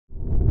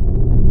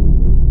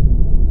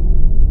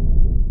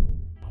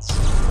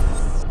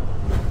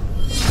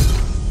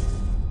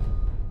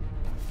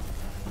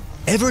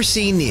Ever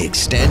seen the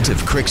extent of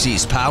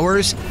Krixi's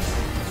powers?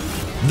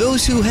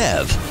 Those who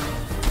have,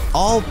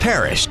 all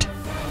perished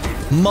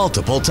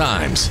multiple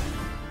times.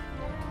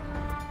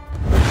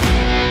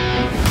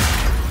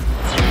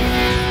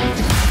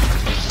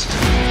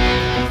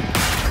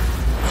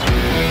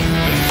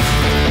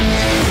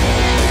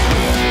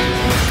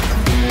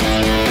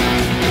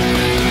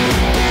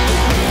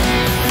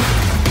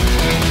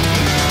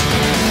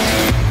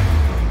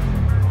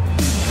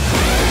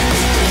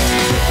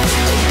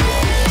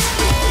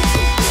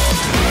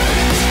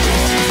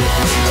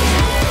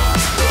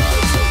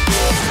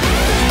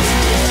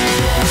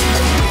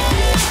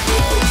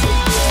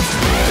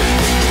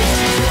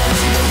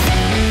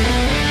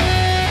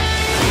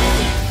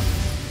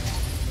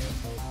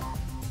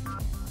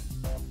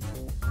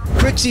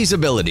 Krixi's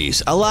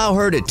abilities allow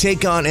her to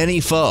take on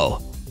any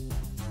foe.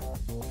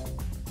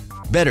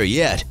 Better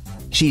yet,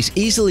 she's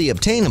easily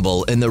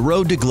obtainable in the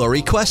Road to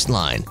Glory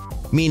questline,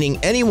 meaning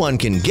anyone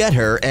can get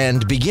her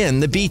and begin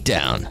the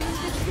beatdown.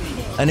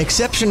 An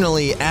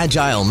exceptionally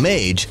agile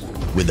mage,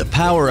 with the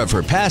power of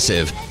her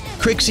passive,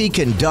 Krixi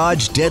can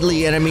dodge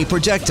deadly enemy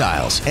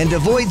projectiles and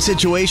avoid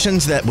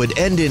situations that would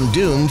end in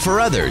doom for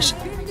others.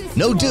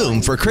 No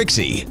doom for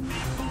Krixi.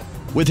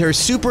 With her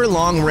super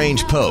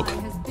long-range poke,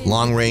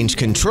 long-range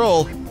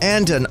control,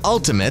 and an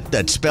ultimate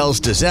that spells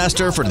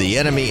disaster for the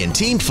enemy in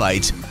team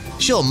fights,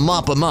 she'll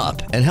mop them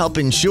up and help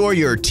ensure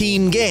your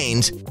team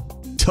gains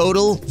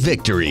total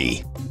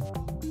victory.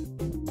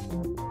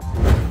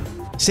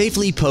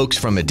 Safely pokes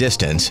from a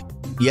distance,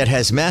 yet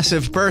has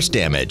massive burst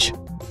damage.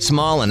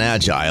 Small and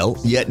agile,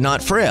 yet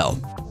not frail.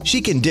 She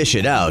can dish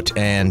it out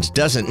and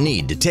doesn't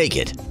need to take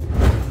it.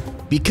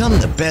 Become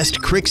the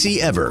best Krixi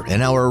ever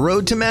in our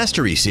Road to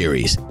Mastery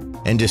series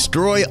and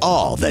destroy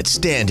all that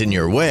stand in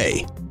your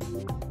way.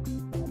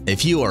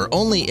 If you are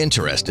only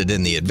interested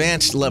in the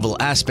advanced level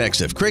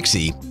aspects of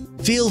Krixi,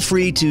 feel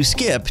free to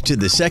skip to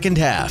the second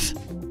half.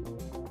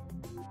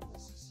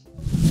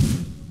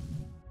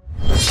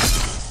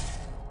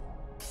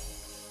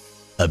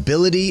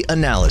 Ability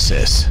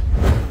Analysis.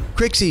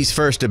 Krixi's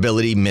first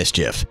ability,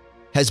 Mischief,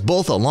 has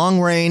both a long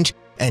range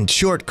and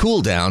short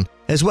cooldown,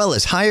 as well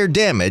as higher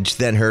damage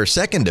than her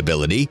second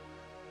ability.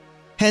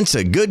 Hence,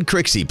 a good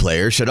Krixi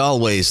player should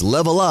always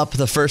level up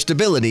the first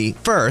ability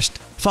first,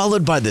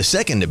 followed by the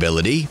second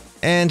ability,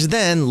 and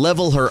then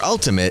level her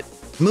ultimate,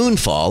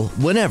 Moonfall,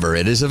 whenever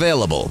it is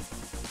available.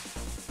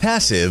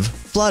 Passive,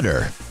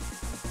 Flutter.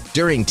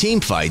 During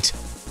team fights,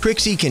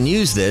 Krixi can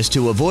use this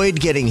to avoid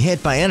getting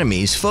hit by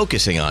enemies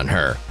focusing on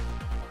her.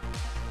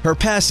 Her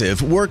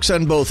passive works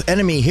on both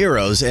enemy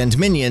heroes and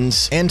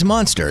minions and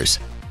monsters,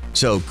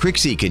 so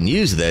Krixi can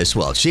use this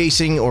while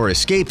chasing or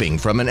escaping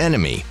from an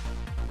enemy.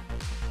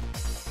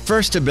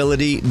 First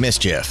ability,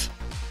 Mischief.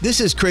 This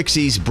is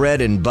Krixi's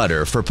bread and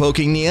butter for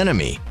poking the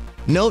enemy.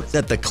 Note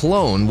that the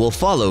clone will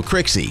follow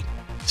Krixi,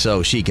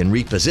 so she can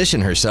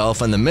reposition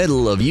herself in the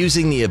middle of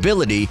using the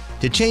ability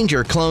to change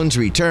her clone's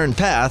return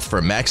path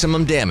for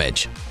maximum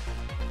damage.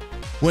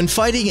 When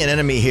fighting an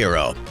enemy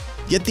hero,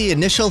 get the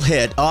initial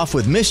hit off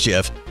with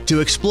Mischief to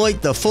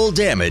exploit the full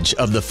damage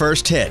of the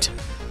first hit.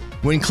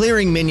 When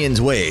clearing minions'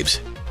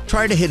 waves,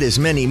 try to hit as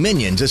many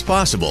minions as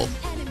possible.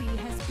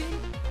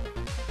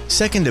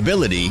 Second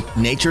ability,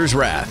 Nature's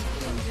Wrath.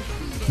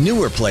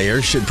 Newer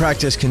players should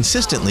practice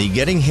consistently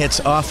getting hits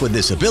off with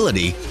this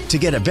ability to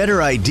get a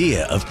better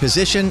idea of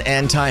position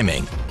and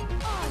timing.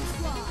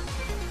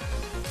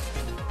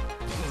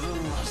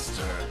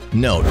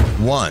 Note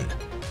 1.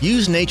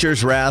 Use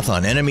Nature's Wrath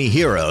on enemy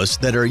heroes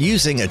that are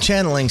using a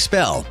channeling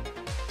spell,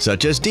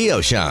 such as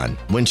Dioshan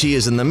when she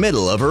is in the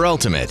middle of her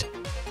ultimate.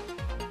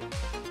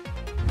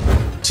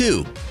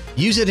 2.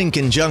 Use it in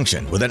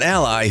conjunction with an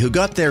ally who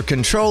got their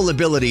control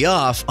ability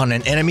off on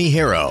an enemy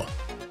hero.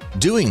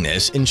 Doing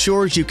this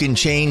ensures you can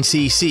chain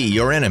CC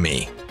your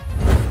enemy.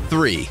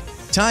 3.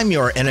 Time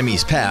your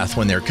enemy's path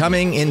when they're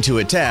coming in to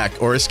attack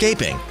or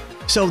escaping,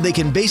 so they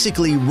can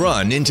basically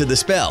run into the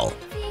spell.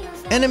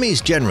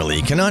 Enemies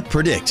generally cannot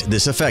predict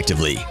this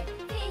effectively.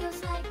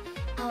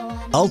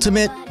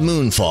 Ultimate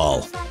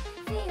Moonfall.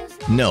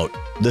 Note,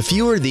 the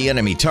fewer the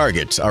enemy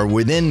targets are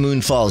within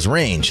Moonfall's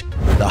range,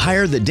 the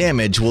higher the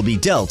damage will be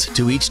dealt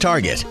to each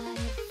target.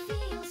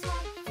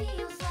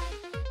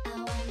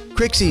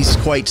 Krixi's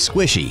quite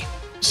squishy,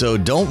 so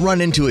don't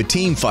run into a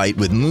team fight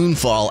with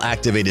Moonfall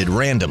activated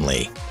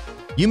randomly.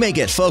 You may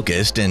get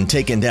focused and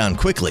taken down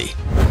quickly.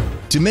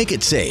 To make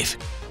it safe,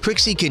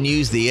 Krixi can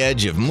use the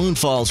edge of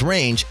Moonfall's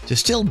range to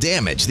still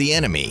damage the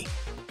enemy.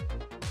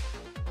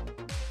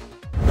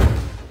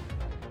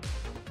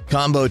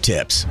 Combo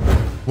tips.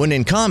 When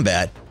in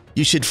combat,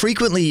 you should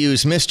frequently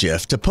use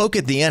Mischief to poke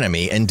at the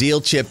enemy and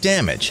deal chip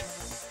damage.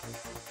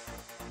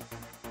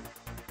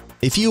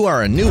 If you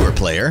are a newer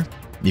player,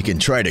 you can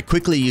try to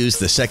quickly use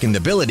the second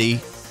ability,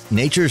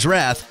 Nature's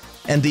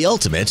Wrath, and the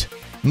ultimate,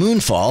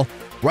 Moonfall,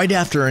 right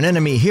after an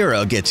enemy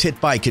hero gets hit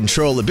by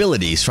control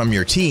abilities from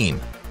your team.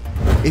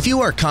 If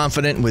you are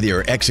confident with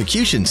your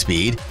execution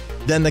speed,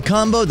 then the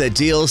combo that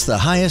deals the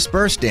highest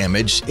burst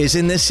damage is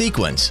in this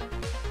sequence: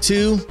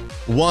 2,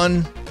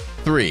 1,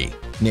 3.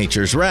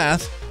 Nature's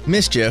Wrath,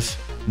 Mischief,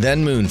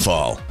 then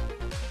Moonfall.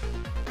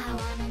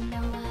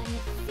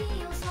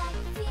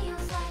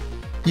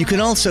 You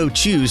can also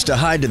choose to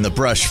hide in the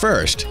brush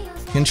first,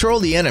 control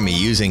the enemy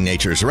using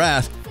Nature's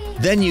Wrath,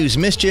 then use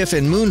Mischief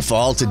and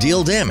Moonfall to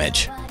deal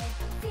damage.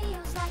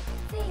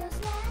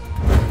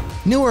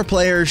 Newer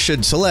players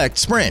should select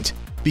Sprint,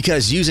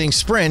 because using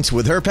Sprint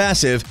with her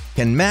passive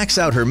can max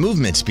out her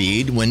movement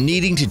speed when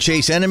needing to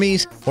chase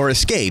enemies or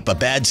escape a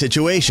bad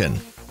situation.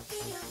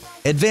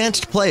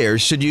 Advanced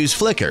players should use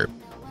Flicker,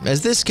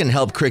 as this can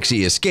help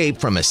Krixi escape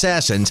from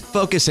assassins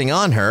focusing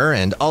on her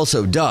and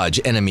also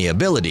dodge enemy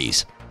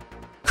abilities.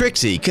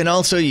 Krixi can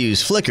also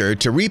use Flicker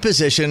to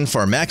reposition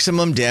for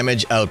maximum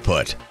damage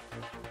output.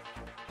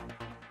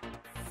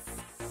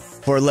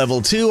 For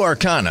level 2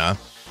 Arcana,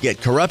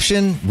 get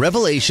Corruption,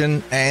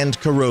 Revelation, and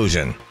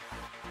Corrosion.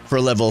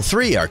 For level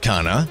 3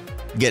 Arcana,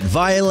 get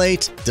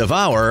Violate,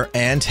 Devour,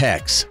 and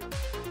Hex.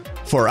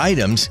 For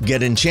items,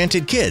 get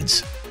Enchanted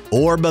Kids,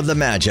 Orb of the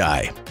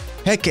Magi,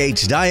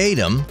 Hecate's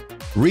Diadem,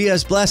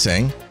 Rhea's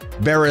Blessing,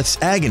 Bareth's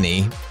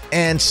Agony,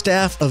 and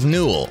Staff of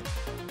Newell.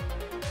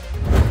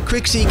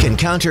 Krixi can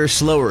counter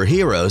slower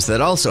heroes that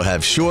also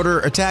have shorter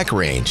attack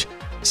range,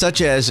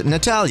 such as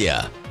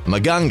Natalia,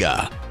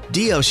 Maganga,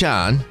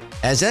 Dioshan,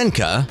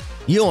 Azenka,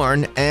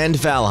 Yorn, and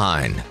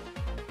Valheim.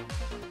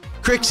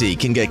 Krixi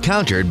can get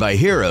countered by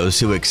heroes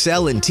who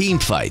excel in team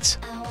fights,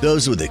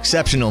 those with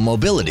exceptional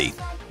mobility,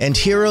 and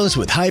heroes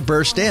with high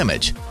burst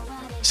damage,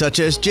 such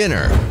as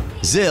Jinner,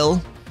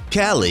 Zil,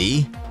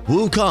 Kali,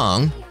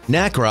 Wukong,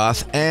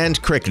 Nakroth,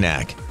 and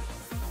Kriknak.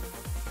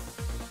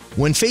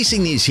 When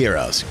facing these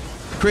heroes,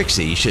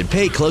 Krixi should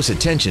pay close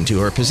attention to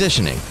her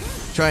positioning.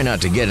 Try not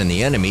to get in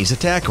the enemy's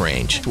attack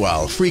range,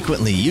 while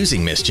frequently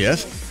using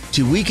Mischief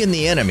to weaken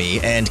the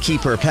enemy and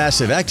keep her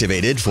passive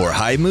activated for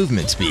high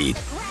movement speed.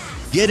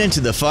 Get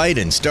into the fight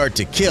and start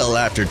to kill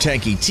after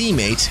tanky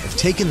teammates have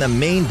taken the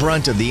main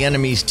brunt of the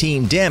enemy's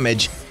team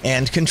damage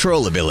and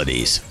control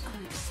abilities.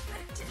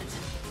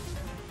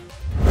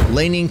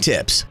 Laning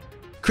tips.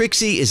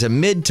 Krixi is a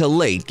mid to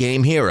late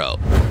game hero,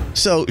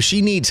 so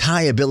she needs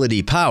high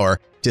ability power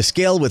to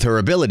scale with her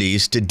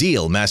abilities to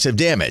deal massive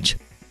damage.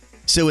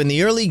 So in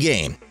the early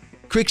game,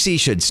 Krixi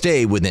should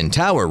stay within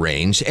tower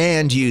range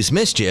and use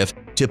Mischief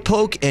to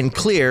poke and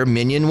clear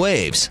minion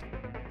waves.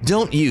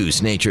 Don't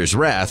use Nature's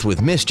Wrath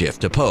with Mischief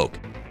to poke.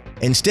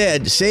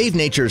 Instead, save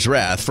Nature's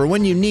Wrath for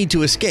when you need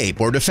to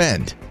escape or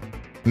defend.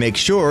 Make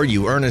sure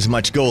you earn as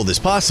much gold as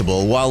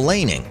possible while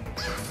laning.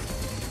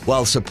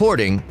 While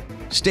supporting,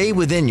 stay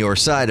within your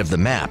side of the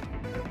map.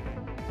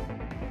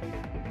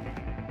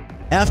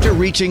 After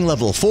reaching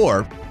level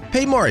 4,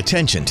 pay more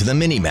attention to the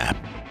minimap.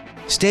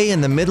 Stay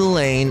in the middle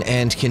lane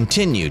and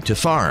continue to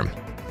farm.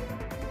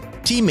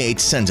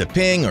 Teammates sends a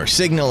ping or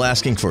signal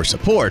asking for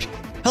support.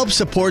 Help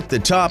support the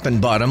top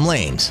and bottom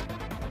lanes.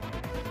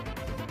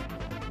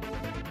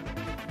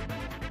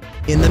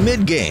 In the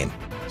mid-game,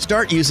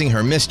 start using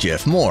her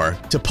Mischief more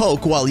to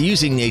poke while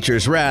using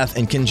Nature's Wrath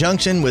in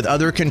conjunction with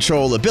other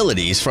control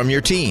abilities from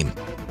your team.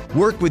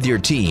 Work with your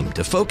team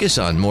to focus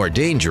on more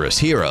dangerous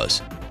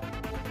heroes.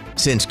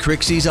 Since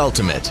Krixi's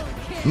ultimate,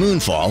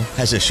 Moonfall,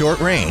 has a short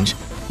range,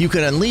 you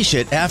can unleash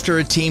it after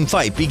a team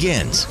fight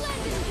begins.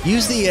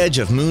 Use the edge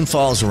of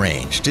Moonfall's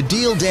range to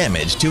deal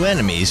damage to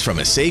enemies from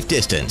a safe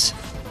distance.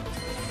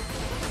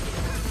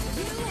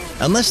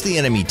 Unless the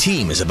enemy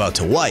team is about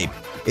to wipe,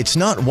 it's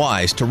not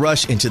wise to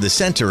rush into the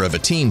center of a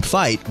team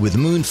fight with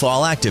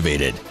Moonfall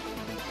activated.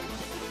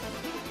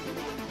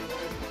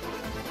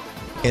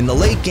 In the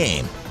late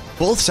game,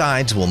 both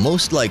sides will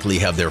most likely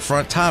have their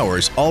front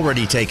towers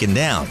already taken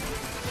down.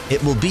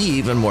 It will be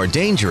even more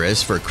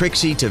dangerous for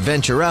Krixi to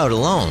venture out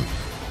alone.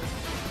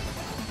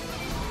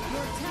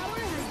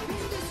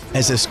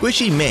 As a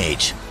squishy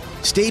mage,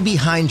 stay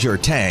behind your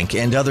tank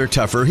and other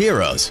tougher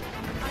heroes.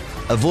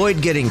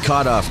 Avoid getting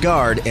caught off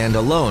guard and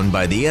alone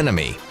by the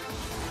enemy.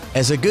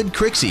 As a good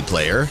Krixi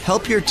player,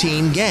 help your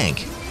team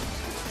gank.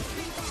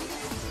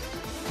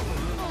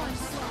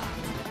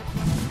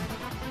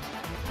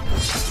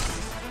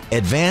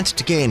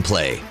 Advanced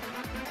gameplay.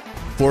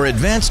 For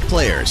advanced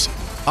players,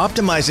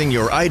 optimizing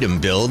your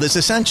item build is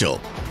essential.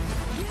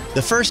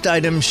 The first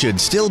item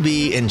should still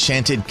be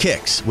Enchanted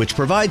Kicks, which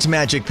provides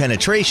magic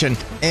penetration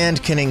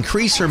and can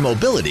increase her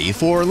mobility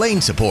for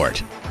lane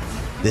support.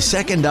 The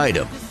second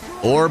item,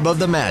 Orb of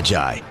the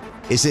Magi,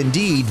 is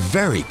indeed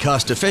very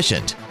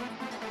cost-efficient.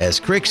 As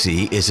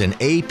Krixi is an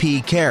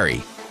AP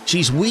carry,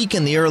 she's weak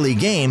in the early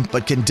game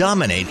but can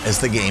dominate as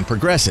the game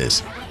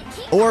progresses.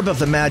 Orb of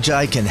the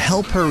Magi can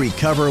help her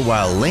recover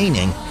while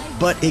laning,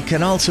 but it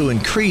can also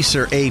increase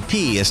her AP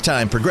as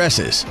time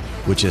progresses,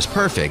 which is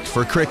perfect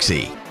for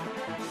Krixi.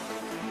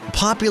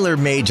 Popular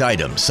mage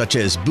items such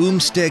as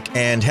Boomstick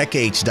and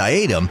Hecate's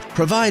Diadem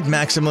provide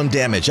maximum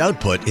damage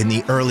output in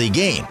the early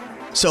game,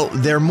 so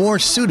they're more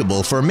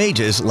suitable for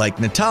mages like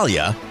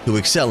Natalia, who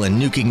excel in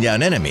nuking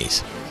down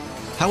enemies.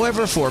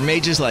 However, for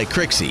mages like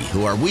Krixi,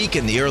 who are weak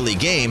in the early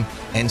game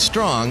and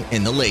strong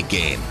in the late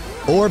game,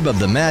 Orb of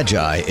the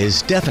Magi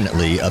is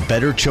definitely a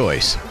better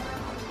choice.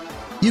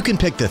 You can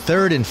pick the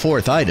third and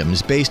fourth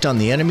items based on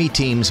the enemy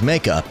team's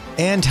makeup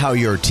and how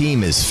your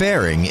team is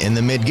faring in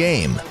the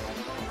mid-game.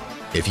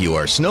 If you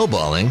are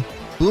snowballing,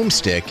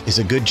 Boomstick is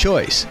a good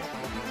choice.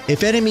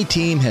 If enemy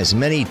team has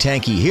many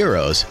tanky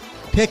heroes,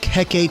 pick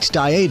Hecate's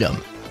Diadem.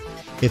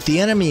 If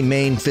the enemy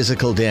main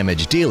physical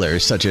damage dealer,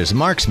 such as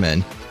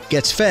Marksman,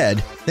 gets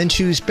fed, then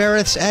choose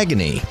Bareth's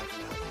Agony.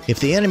 If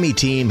the enemy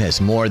team has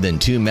more than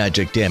 2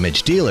 magic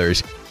damage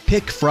dealers,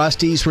 pick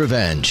Frosty's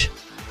Revenge.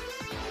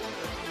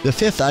 The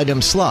fifth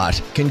item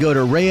slot can go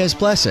to Rhea's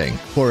Blessing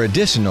for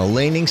additional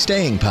laning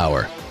staying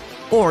power.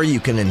 Or you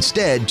can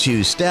instead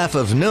choose Staff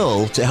of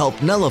Null to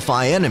help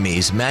nullify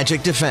enemies'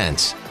 magic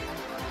defense.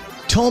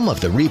 Tome of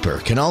the Reaper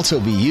can also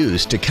be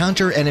used to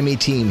counter enemy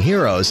team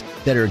heroes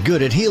that are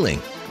good at healing.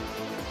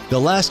 The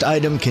last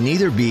item can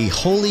either be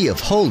Holy of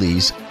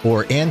Holies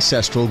or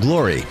Ancestral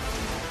Glory.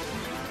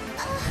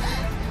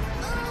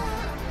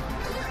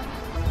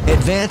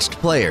 Advanced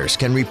players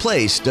can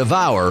replace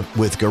Devour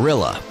with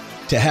Gorilla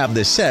to have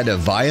the set of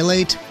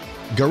Violate,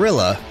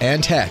 Gorilla,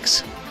 and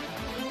Hex.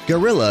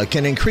 Gorilla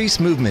can increase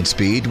movement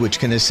speed, which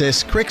can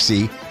assist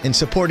Krixi in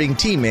supporting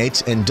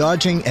teammates and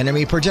dodging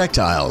enemy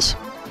projectiles.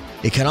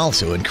 It can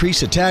also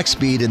increase attack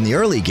speed in the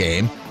early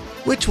game,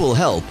 which will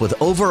help with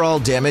overall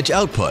damage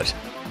output.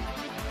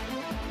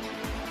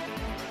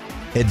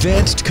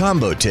 Advanced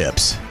combo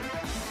tips.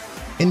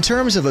 In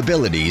terms of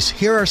abilities,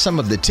 here are some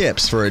of the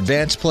tips for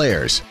advanced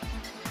players.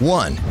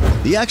 1.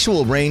 The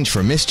actual range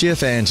for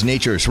Mischief and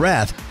Nature's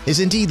Wrath is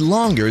indeed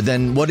longer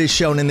than what is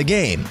shown in the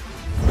game.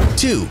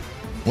 2.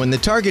 When the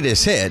target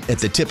is hit at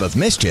the tip of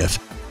Mischief,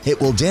 it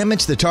will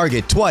damage the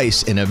target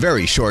twice in a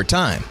very short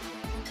time.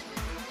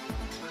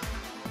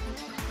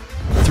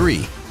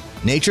 3.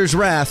 Nature's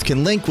Wrath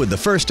can link with the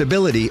first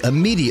ability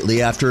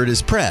immediately after it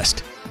is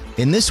pressed.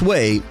 In this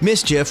way,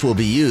 Mischief will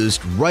be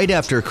used right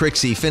after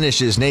Krixi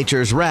finishes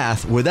Nature's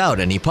Wrath without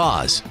any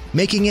pause,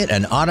 making it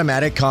an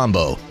automatic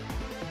combo.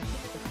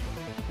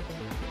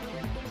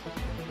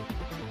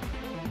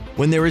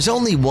 When there is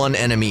only one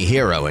enemy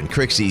hero in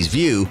Krixi's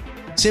view,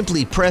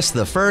 simply press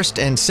the first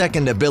and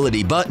second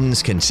ability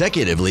buttons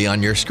consecutively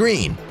on your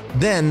screen.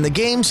 Then the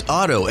game's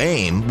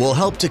auto-aim will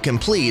help to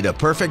complete a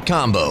perfect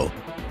combo.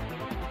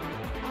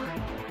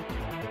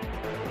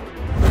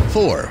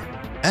 4.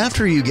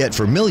 After you get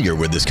familiar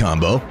with this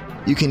combo,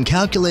 you can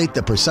calculate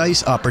the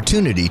precise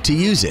opportunity to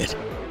use it,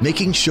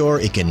 making sure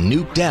it can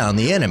nuke down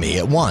the enemy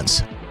at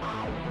once.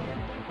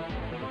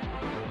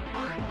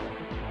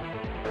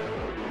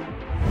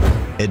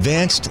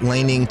 Advanced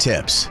laning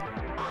tips.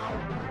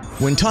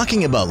 When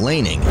talking about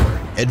laning,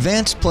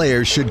 advanced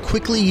players should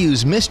quickly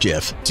use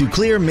Mischief to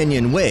clear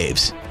minion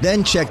waves,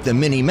 then check the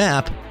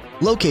mini-map,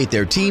 locate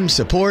their team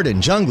support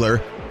and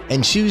jungler,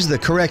 and choose the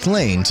correct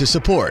lane to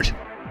support.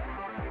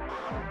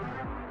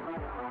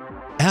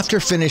 After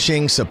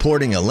finishing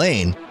supporting a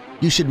lane,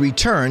 you should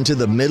return to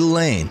the middle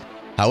lane.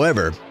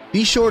 However,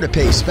 be sure to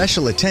pay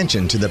special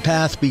attention to the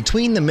path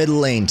between the middle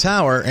lane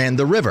tower and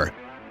the river.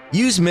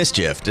 Use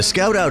Mischief to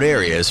scout out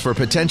areas for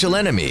potential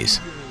enemies.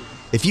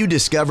 If you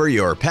discover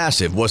your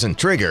passive wasn't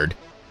triggered,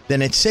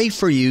 then it's safe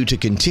for you to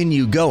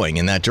continue going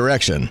in that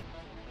direction.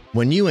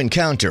 When you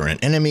encounter an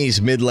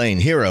enemy's mid lane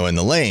hero in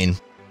the lane,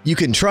 you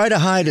can try to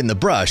hide in the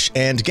brush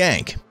and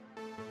gank.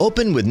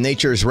 Open with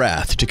Nature's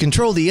Wrath to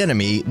control the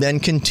enemy, then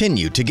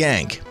continue to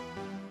gank.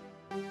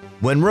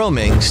 When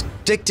roaming,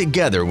 stick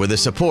together with a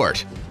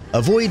support.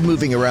 Avoid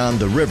moving around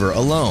the river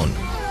alone.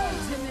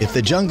 If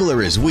the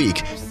jungler is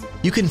weak,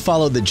 you can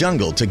follow the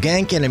jungle to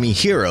gank enemy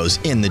heroes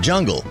in the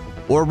jungle,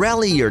 or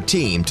rally your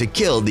team to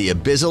kill the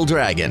Abyssal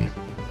Dragon.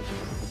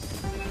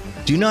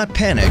 Do not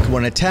panic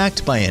when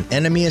attacked by an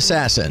enemy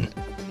assassin.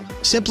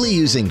 Simply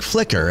using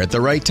Flicker at the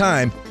right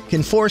time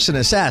can force an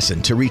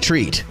assassin to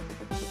retreat.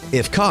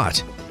 If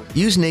caught,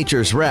 use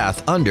Nature's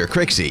Wrath under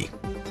Krixi.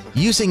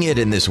 Using it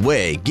in this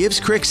way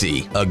gives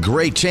Krixi a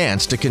great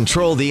chance to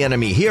control the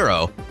enemy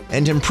hero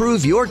and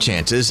improve your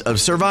chances of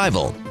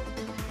survival.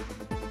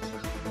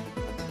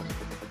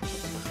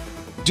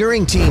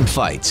 During team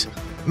fights,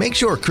 make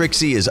sure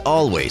Krixi is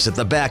always at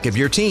the back of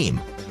your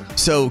team.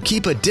 So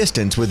keep a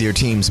distance with your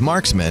team's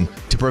marksman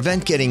to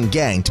prevent getting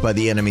ganked by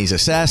the enemy's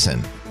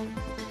assassin.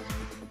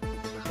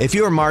 If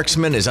your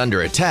marksman is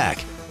under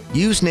attack,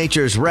 use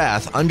Nature's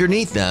Wrath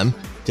underneath them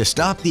to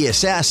stop the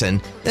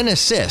assassin, then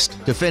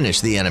assist to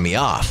finish the enemy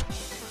off.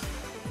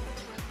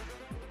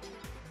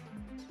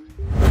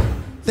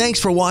 Thanks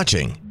for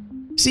watching.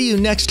 See you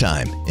next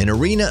time in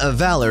Arena of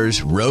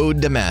Valor's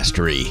Road to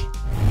Mastery.